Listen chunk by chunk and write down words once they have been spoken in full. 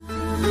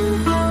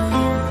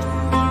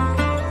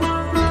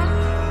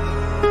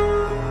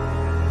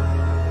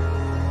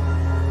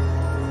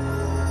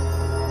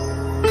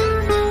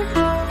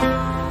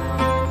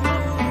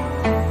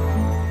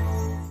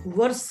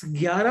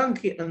11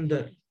 के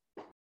अंदर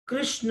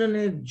कृष्ण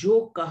ने जो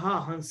कहा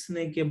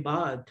हंसने के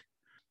बाद,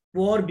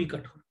 वो और भी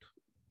कठोर था।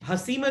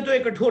 हंसी में तो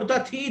एक कठोरता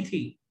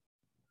थी,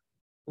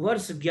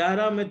 वर्ष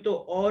 11 में तो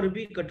और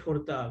भी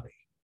कठोरता आ गई।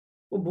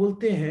 वो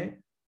बोलते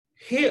हैं,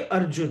 हे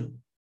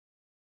अर्जुन,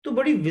 तो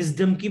बड़ी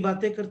विजडम की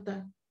बातें करता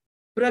है।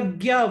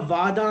 प्रज्ञा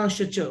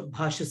वादांश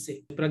भाष्य से,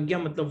 प्रज्ञा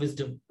मतलब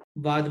विजडम,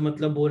 वाद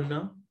मतलब बोलना,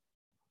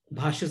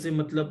 भाष्य से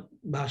मतलब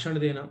भाषण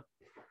देना।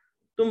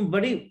 तुम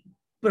बड़ी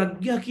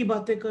प्रज्ञा की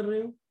बातें कर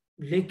रहे हो,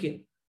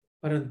 लेकिन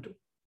परंतु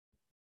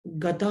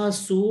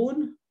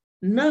गतासून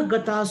न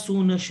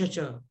गतासून शच,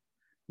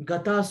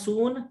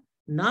 गतासून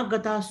न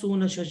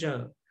गतासून शच,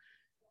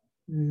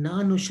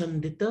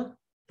 नानुषंदित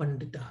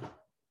पंडित।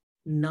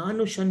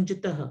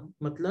 नानुषंजित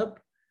मतलब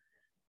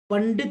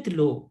पंडित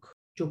लोग,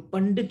 जो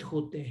पंडित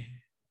होते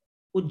हैं,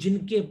 वो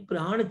जिनके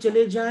प्राण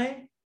चले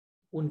जाएं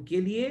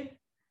उनके लिए,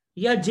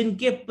 या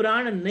जिनके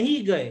प्राण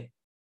नहीं गए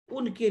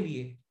उनके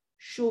लिए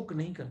शोक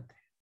नहीं करते।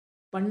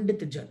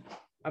 पंडित जन,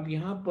 अब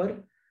यहां पर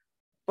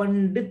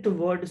पंडित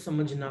वर्ड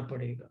समझना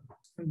पड़ेगा।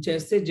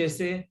 जैसे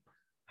जैसे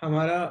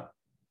हमारा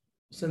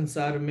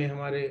संसार में,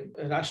 हमारे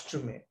राष्ट्र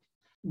में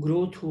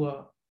ग्रोथ हुआ,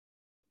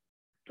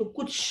 तो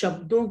कुछ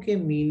शब्दों के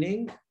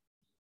मीनिंग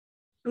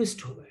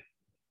ट्विस्ट हो गए।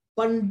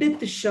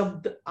 पंडित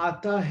शब्द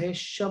आता है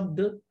शब्द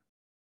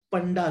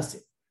पंडा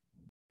से।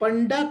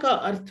 पंडा का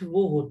अर्थ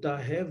वो होता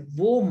है,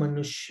 वो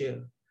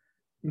मनुष्य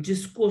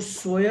जिसको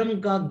स्वयं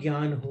का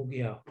ज्ञान हो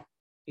गया,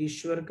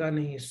 ईश्वर का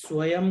नहीं,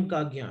 स्वयं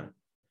का ज्ञान,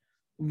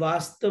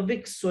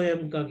 वास्तविक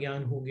स्वयं का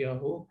ज्ञान हो गया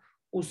हो,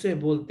 उसे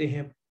बोलते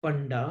हैं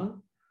पंडा।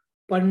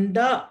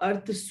 पंडा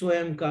अर्थ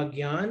स्वयं का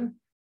ज्ञान,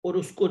 और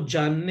उसको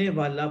जानने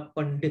वाला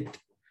पंडित,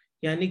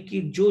 यानी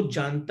कि जो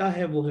जानता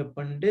है वो है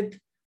पंडित।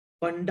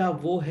 पंडा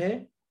वो है,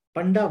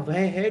 पंडा वह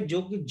है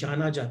जो कि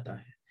जाना जाता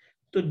है,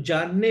 तो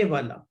जानने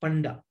वाला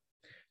पंडा।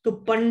 तो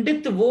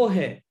पंडित वो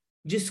है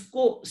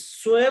जिसको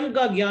स्वयं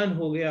का ज्ञान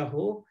हो गया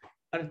हो,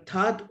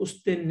 अर्थात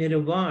उसने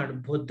निर्वाण,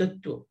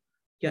 बोधत्व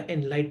या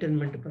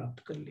एनलाइटनमेंट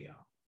प्राप्त कर लिया।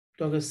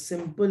 तो अगर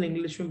सिंपल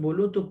इंग्लिश में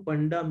बोलो तो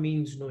पंडा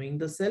means knowing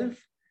the self,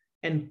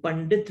 and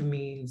Pandit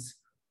means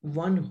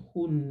one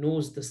who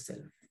knows the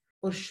self.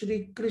 और श्री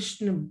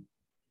कृष्ण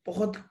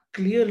बहुत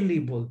क्लियरली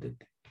बोलते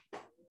थे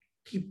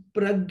कि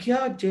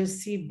प्रज्ञा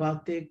जैसी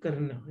बातें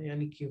करना,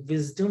 यानी कि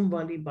विजडम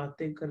वाली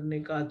बातें करने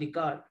का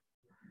अधिकार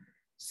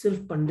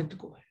सिर्फ पंडित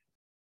को है।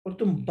 और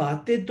तुम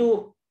बातें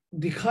तो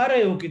दिखा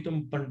रहे हो कि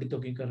तुम पंडितों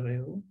की कर रहे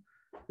हो,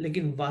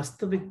 लेकिन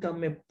वास्तविकता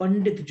में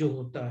पंडित जो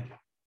होता है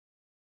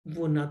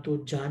वो ना तो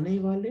जाने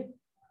वाले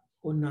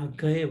और ना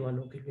गए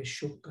वालों के लिए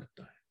शोक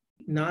करता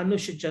है।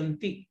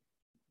 नानुषचंती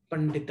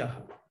पंडितः,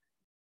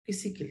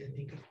 किसी के लिए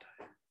नहीं करता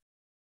है।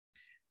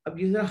 अब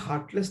ये जरा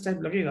हार्टलेस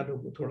टाइप लगेगा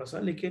लोगों को थोड़ा सा,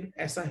 लेकिन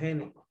ऐसा है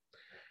नहीं।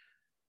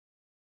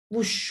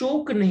 वो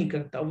शोक नहीं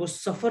करता, वो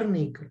सफर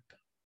नहीं करता,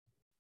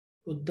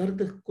 वो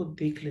दर्द को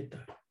देख लेता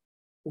है,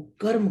 वो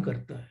कर्म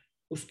करता है,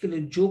 उसके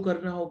लिए जो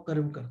करना हो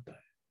कर्म करता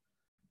है,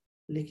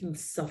 लेकिन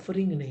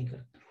सफरिंग नहीं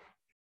करता।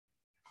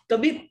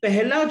 तभी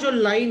पहला जो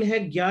लाइन है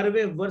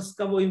 11वें वर्ष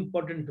का, वो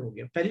इंपॉर्टेंट हो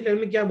गया। पहली लाइन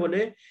में क्या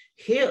बोले,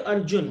 हे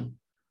अर्जुन,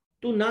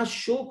 तू ना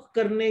शोक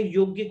करने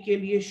योग्य के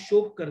लिए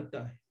शोक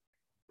करता है।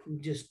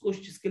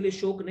 जिसके लिए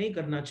शोक नहीं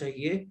करना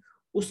चाहिए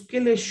उसके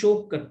लिए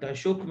शोक करता है।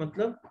 शोक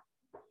मतलब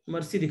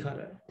मर्सी दिखा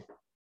रहा है।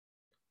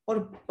 और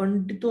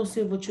पंडितों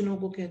से वचनों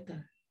को कहता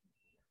है,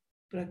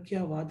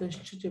 प्रज्ञावाद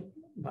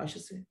भाषा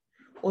से,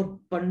 और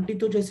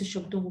पंडितों जैसे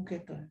शब्दों को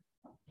कहता है।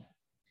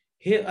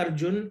 हे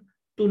अर्जुन,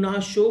 तू ना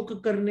शोक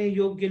करने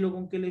योग्य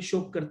लोगों के लिए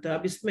शोक करता है।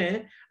 अब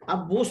इसमें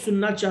आप वो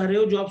सुनना चाह रहे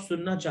हो जो आप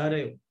सुनना चाह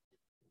रहे हो,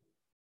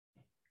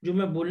 जो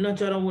मैं बोलना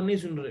चाह रहा हूं वो नहीं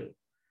सुन रहे हो।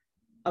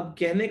 अब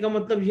कहने का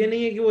मतलब ये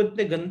नहीं है कि वो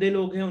इतने गंदे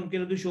लोग हैं उनके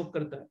लिए तो शोक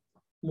करता है,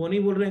 वो नहीं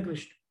बोल रहे हैं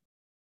कृष्ण।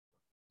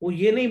 वो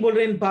ये नहीं बोल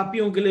रहे इन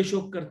पापियों के लिए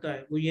शोक करता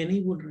है, वो ये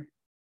नहीं बोल रहे।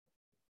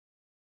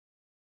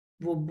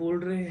 वो बोल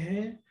रहे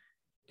हैं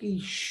कि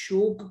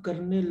शोक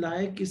करने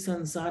लायक इस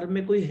संसार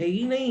में कोई है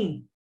ही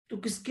नहीं, तो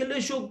किसके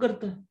लिए शोक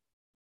करता है?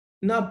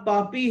 ना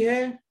पापी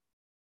है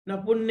ना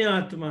पुण्य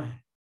आत्मा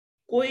है,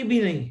 कोई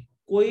भी नहीं।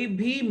 कोई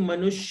भी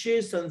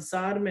मनुष्य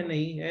संसार में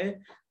नहीं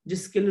है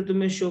जिसके लिए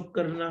तुम्हें शोक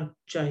करना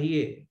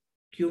चाहिए,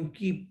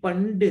 क्योंकि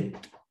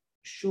पंडित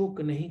शोक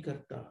नहीं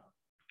करता।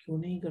 क्यों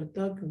नहीं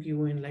करता? क्योंकि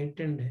वो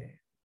एनलाइटेंड है।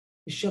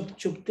 शब्द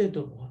चुभते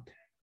तो बहुत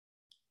है,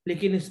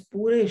 लेकिन इस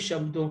पूरे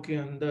शब्दों के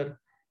अंदर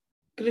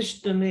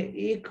कृष्ण ने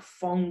एक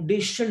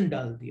फाउंडेशन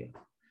डाल दिया,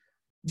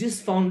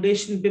 जिस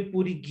फाउंडेशन पे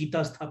पूरी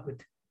गीता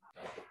स्थापित है,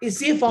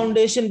 इसी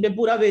फाउंडेशन पे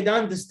पूरा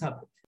वेदांत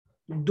स्थापित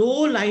है।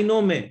 2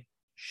 लाइनों में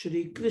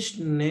श्री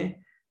कृष्ण ने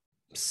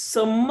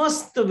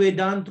समस्त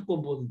वेदांत को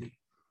बोल दी।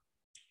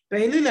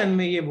 पहली लाइन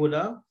में ये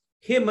बोला,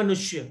 हे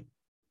मनुष्य,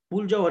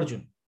 भूल जाओ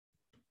अर्जुन,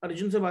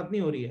 अर्जुन से बात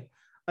नहीं हो रही है,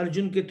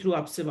 अर्जुन के थ्रू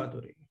आपसे बात हो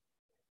रही है।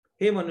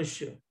 हे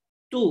मनुष्य,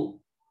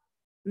 तू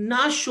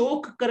ना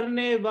शोक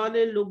करने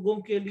वाले लोगों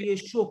के लिए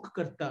शोक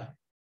करता है,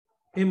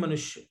 हे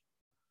मनुष्य,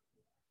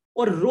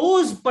 और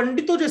रोज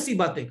पंडितों जैसी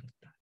बातें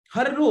करता है।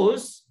 हर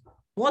रोज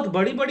बहुत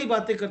बड़ी बड़ी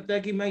बातें करता है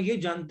कि मैं ये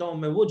जानता हूं,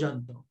 मैं वो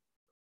जानता हूं।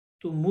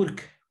 तू मूर्ख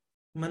है,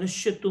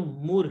 मनुष्य तुम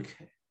मूर्ख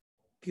है।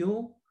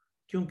 क्यों?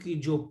 क्योंकि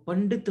जो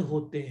पंडित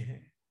होते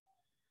हैं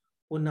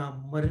वो ना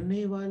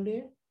मरने वाले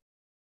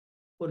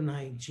और ना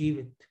ही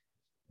जीवित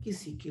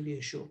किसी के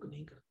लिए शोक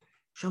नहीं करते।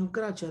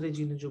 शंकराचार्य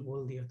जी ने जो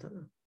बोल दिया था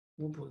ना,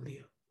 वो बोल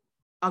दिया।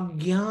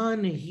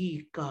 अज्ञान ही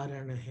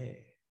कारण है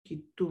कि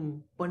तुम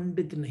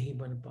पंडित नहीं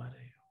बन पा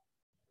रहे हो,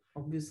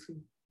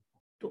 ऑब्वियसली।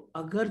 तो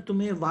अगर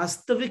तुम्हें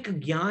वास्तविक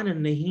ज्ञान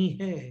नहीं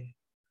है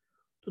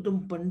तो तुम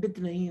पंडित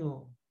नहीं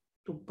हो।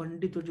 तो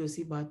पंडितों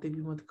जैसी बातें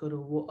भी मत करो,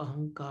 वो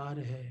अहंकार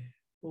है,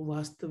 वो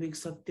वास्तविक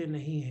सत्य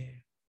नहीं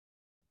है।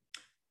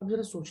 अब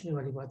जरा सोचने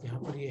वाली बात यहाँ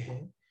पर यह है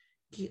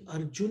कि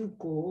अर्जुन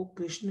को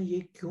कृष्ण ये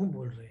क्यों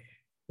बोल रहे हैं,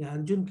 या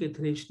अर्जुन के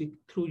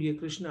थ्रू ये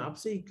कृष्ण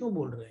आपसे क्यों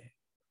बोल रहे हैं?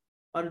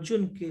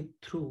 अर्जुन के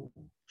थ्रू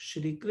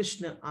श्री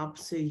कृष्ण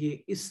आपसे ये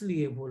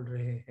इसलिए बोल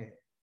रहे हैं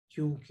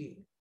क्योंकि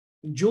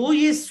जो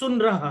ये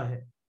सुन रहा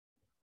है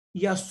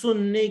या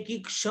सुनने की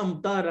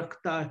क्षमता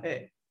रखता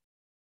है,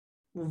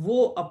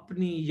 वो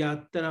अपनी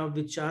यात्रा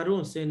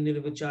विचारों से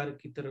निर्विचार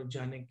की तरफ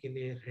जाने के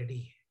लिए रेडी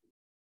है।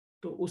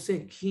 तो उसे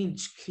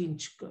खींच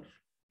खींच कर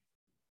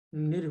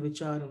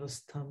निर्विचार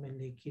अवस्था में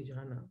लेके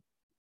जाना,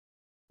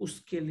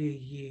 उसके लिए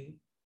ये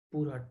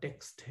पूरा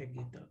टेक्स्ट है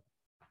गीता।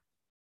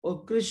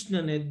 और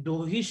कृष्ण ने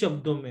 2 ही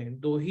शब्दों में,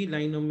 2 ही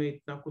लाइनों में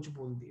इतना कुछ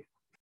बोल दिया।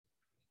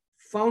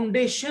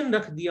 फाउंडेशन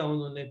रख दिया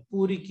उन्होंने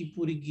पूरी की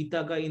पूरी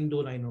गीता का इन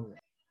 2 लाइनों में।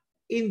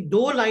 इन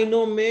 2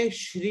 लाइनों में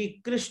श्री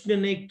कृष्ण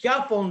ने क्या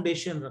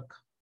फाउंडेशन रखा?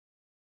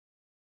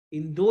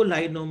 इन 2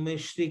 लाइनों में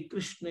श्री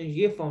कृष्ण ने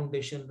ये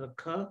फाउंडेशन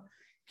रखा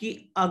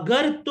कि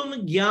अगर तुम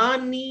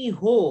ज्ञानी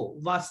हो,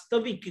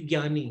 वास्तविक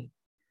ज्ञानी,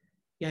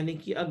 यानी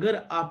कि अगर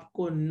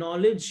आपको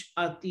नॉलेज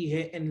आती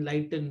है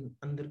एनलाइटन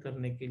अंदर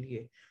करने के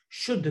लिए,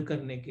 शुद्ध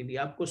करने के लिए,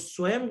 आपको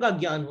स्वयं का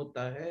ज्ञान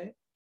होता है,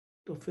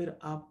 तो फिर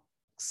आप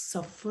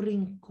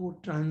सफरिंग को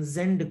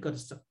ट्रांसेंड कर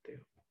सकते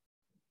हो।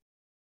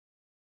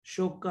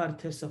 शोक का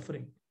अर्थ है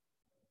सफरिंग,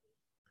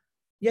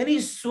 यानी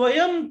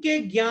स्वयं के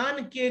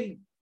ज्ञान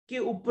के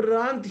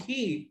उपरांत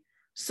ही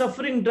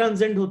सफरिंग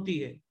ट्रांसेंड होती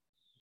है।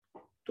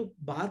 तो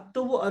बात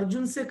तो वो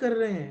अर्जुन से कर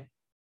रहे हैं।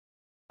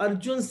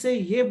 अर्जुन से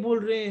ये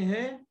बोल रहे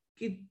हैं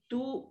कि तू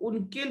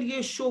उनके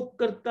लिए शोक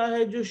करता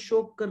है जो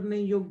शोक करने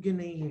योग्य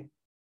नहीं है,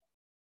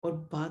 और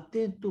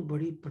बातें तो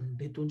बड़ी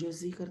पंडितों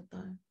जैसी करता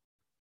है।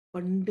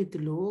 पंडित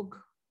लोग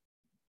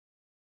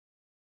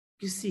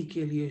किसी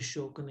के लिए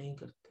शोक नहीं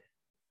करते।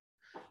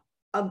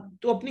 अब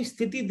तो अपनी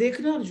स्थिति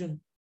देखना अर्जुन,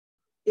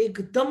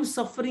 एकदम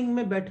सफरिंग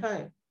में बैठा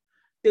है,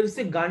 तेरे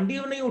से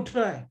गांडीव नहीं उठ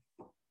रहा है।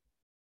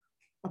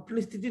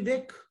 अपनी स्थिति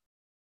देख।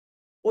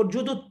 और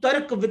जो तो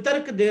तर्क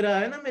वितर्क दे रहा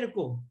है ना मेरे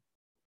को,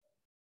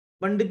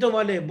 पंडितों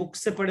वाले बुक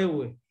से पढ़े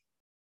हुए,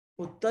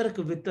 वो तर्क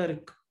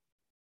वितर्क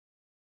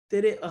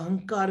तेरे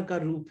अहंकार का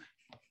रूप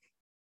है।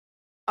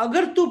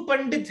 अगर तू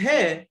पंडित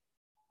है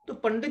तो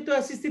पंडित तो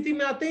ऐसी स्थिति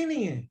में आते ही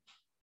नहीं है।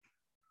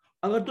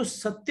 अगर तू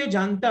सत्य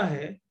जानता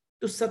है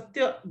तो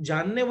सत्य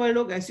जानने वाले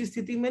लोग ऐसी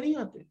स्थिति में नहीं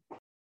आते।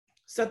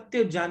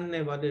 सत्य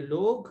जानने वाले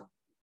लोग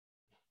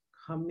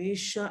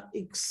हमेशा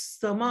एक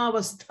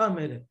समावस्था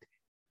में रहते,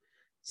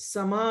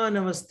 समान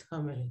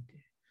अवस्था में रहते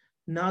हैं।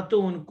 ना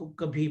तो उनको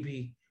कभी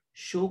भी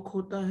शोक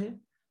होता है,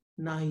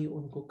 ना ही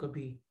उनको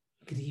कभी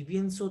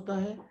ग्रीवियंस होता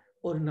है,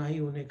 और ना ही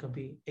उन्हें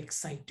कभी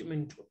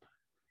एक्साइटमेंट होता है।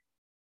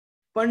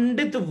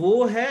 पंडित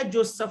वो है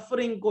जो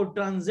सफरिंग को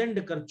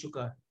ट्रांसेंड कर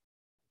चुका है।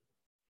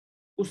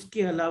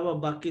 उसके अलावा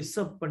बाकी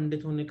सब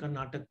पंडित होने का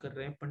नाटक कर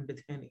रहे हैं,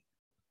 पंडित है नहीं।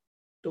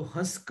 तो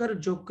हंसकर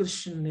जो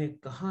कृष्ण ने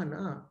कहा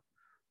ना,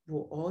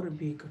 वो और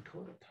भी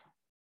कठोर था।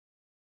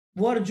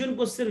 वो अर्जुन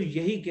को सिर्फ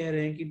यही कह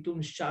रहे हैं कि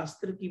तुम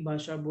शास्त्र की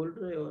भाषा बोल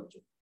रहे हो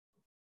अर्जुन,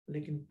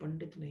 लेकिन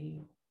पंडित नहीं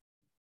हो,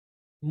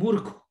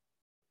 मूर्ख हो।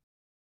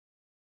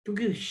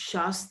 क्योंकि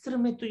शास्त्र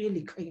में तो ये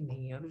लिखा ही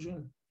नहीं है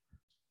अर्जुन।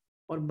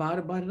 और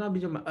बार बार ना, अभी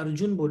जब मैं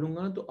अर्जुन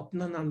बोलूंगा तो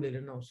अपना नाम ले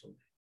लेना उस समय।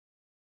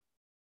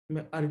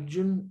 मैं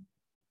अर्जुन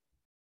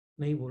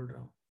नहीं बोल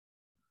रहा हूं,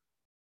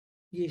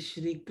 ये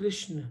श्री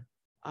कृष्ण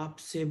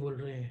आपसे बोल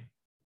रहे हैं।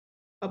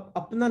 अब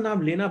अपना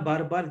नाम लेना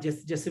बार बार,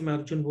 जैसे जैसे मैं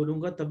अर्जुन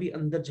बोलूंगा तभी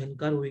अंदर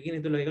झनकार होगी,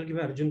 नहीं तो लगेगा कि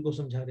मैं अर्जुन को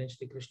समझा रहे हैं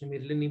श्री कृष्ण।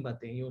 मेरे लिए नहीं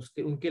बातें, ये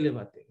उसके उनके लिए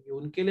बातें, ये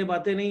उनके लिए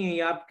बातें नहीं है,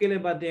 ये आपके लिए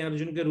बातें हैं।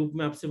 अर्जुन के रूप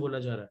में आपसे बोला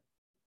जा रहा है।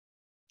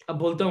 अब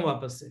बोलता हूं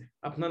वापस से,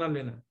 अपना नाम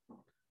लेना।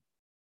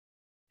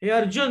 हे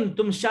अर्जुन,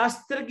 तुम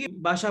शास्त्र की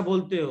भाषा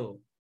बोलते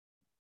हो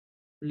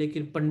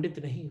लेकिन पंडित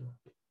नहीं हो,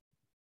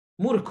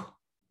 मूर्ख हो।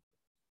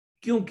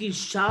 क्योंकि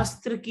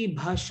शास्त्र की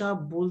भाषा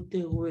बोलते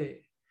हुए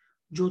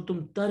जो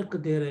तुम तर्क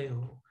दे रहे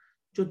हो,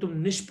 जो तुम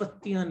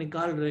निष्पत्तियां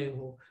निकाल रहे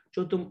हो,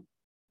 जो तुम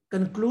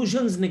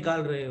कंक्लूजन्स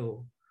निकाल रहे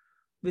हो,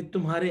 वे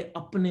तुम्हारे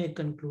अपने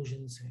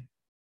कंक्लूजन्स हैं।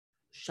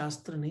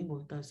 शास्त्र नहीं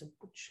बोलता है सब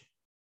कुछ।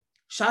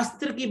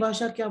 शास्त्र की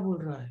भाषा क्या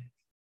बोल रहा है?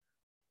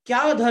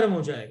 क्या धर्म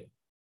हो जाएगा,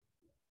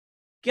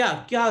 क्या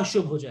क्या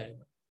अशुभ हो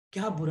जाएगा,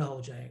 क्या बुरा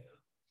हो जाएगा,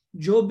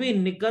 जो भी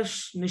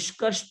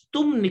निष्कर्ष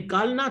तुम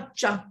निकालना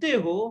चाहते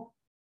हो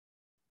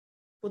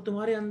वो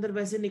तुम्हारे अंदर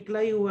वैसे निकला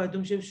ही हुआ है।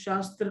 तुम सिर्फ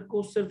शास्त्र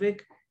को सिर्फ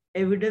एक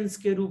एविडेंस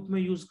के रूप में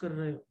यूज कर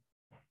रहे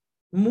हो।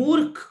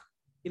 मूर्ख,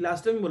 ये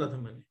लास्ट टाइम बोला था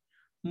मैंने,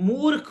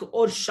 मूर्ख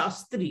और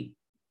शास्त्री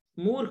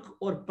मूर्ख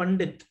और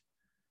पंडित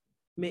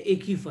में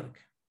एक ही फर्क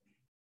है।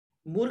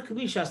 मूर्ख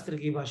भी शास्त्र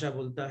की भाषा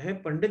बोलता है,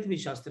 पंडित भी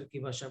शास्त्र की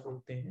भाषा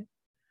बोलते हैं,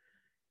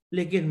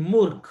 लेकिन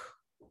मूर्ख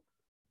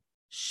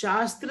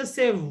शास्त्र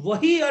से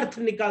वही अर्थ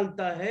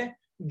निकालता है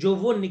जो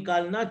वो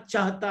निकालना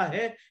चाहता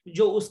है,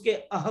 जो उसके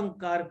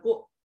अहंकार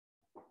को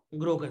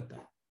ग्रो करता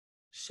है।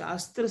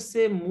 शास्त्र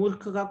से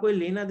मूर्ख का कोई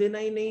लेना देना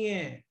ही नहीं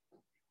है।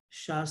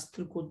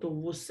 शास्त्र को तो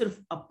वो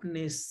सिर्फ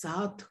अपने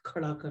साथ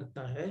खड़ा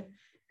करता है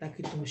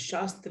ताकि तुम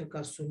शास्त्र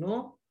का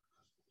सुनो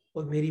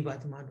और मेरी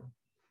बात मानो।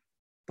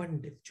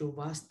 पंडित, जो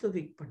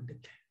वास्तविक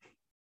पंडित है,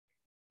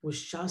 वो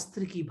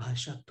शास्त्र की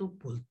भाषा तो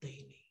बोलते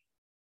ही नहीं,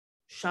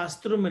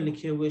 शास्त्रों में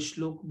लिखे हुए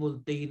श्लोक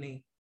बोलते ही नहीं।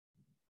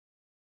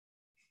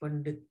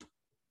 पंडित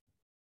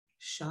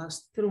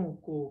शास्त्रों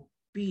को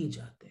पी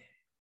जाते हैं,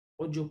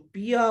 और जो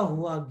पिया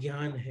हुआ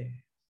ज्ञान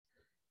है,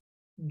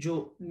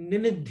 जो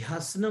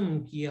निनिध्यासनम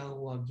किया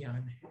हुआ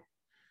ज्ञान है,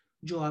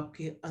 जो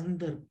आपके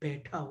अंदर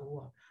बैठा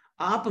हुआ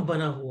आप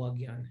बना हुआ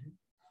ज्ञान है,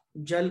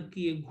 जल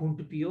की एक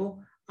घूंट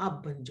पियो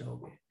आप बन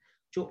जाओगे।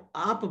 जो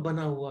आप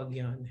बना हुआ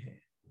ज्ञान है,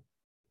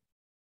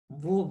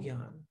 वो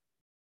ज्ञान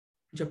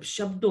जब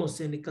शब्दों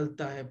से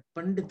निकलता है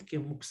पंडित के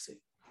मुख से,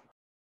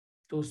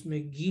 तो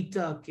उसमें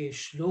गीता के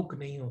श्लोक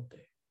नहीं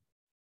होते,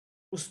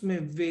 उसमें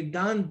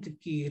वेदांत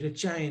की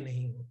ऋचाएं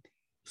नहीं होती,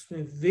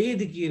 उसमें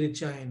वेद की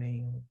ऋचाएं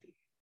नहीं होती।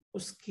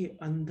 उसके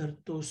अंदर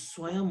तो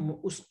स्वयं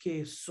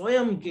उसके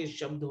स्वयं के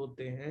शब्द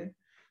होते हैं,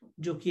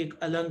 जो कि एक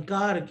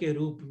अलंकार के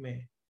रूप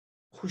में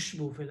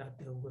खुशबू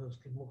फैलाते हुए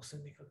उसके मुख से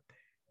निकलते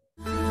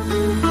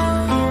हैं।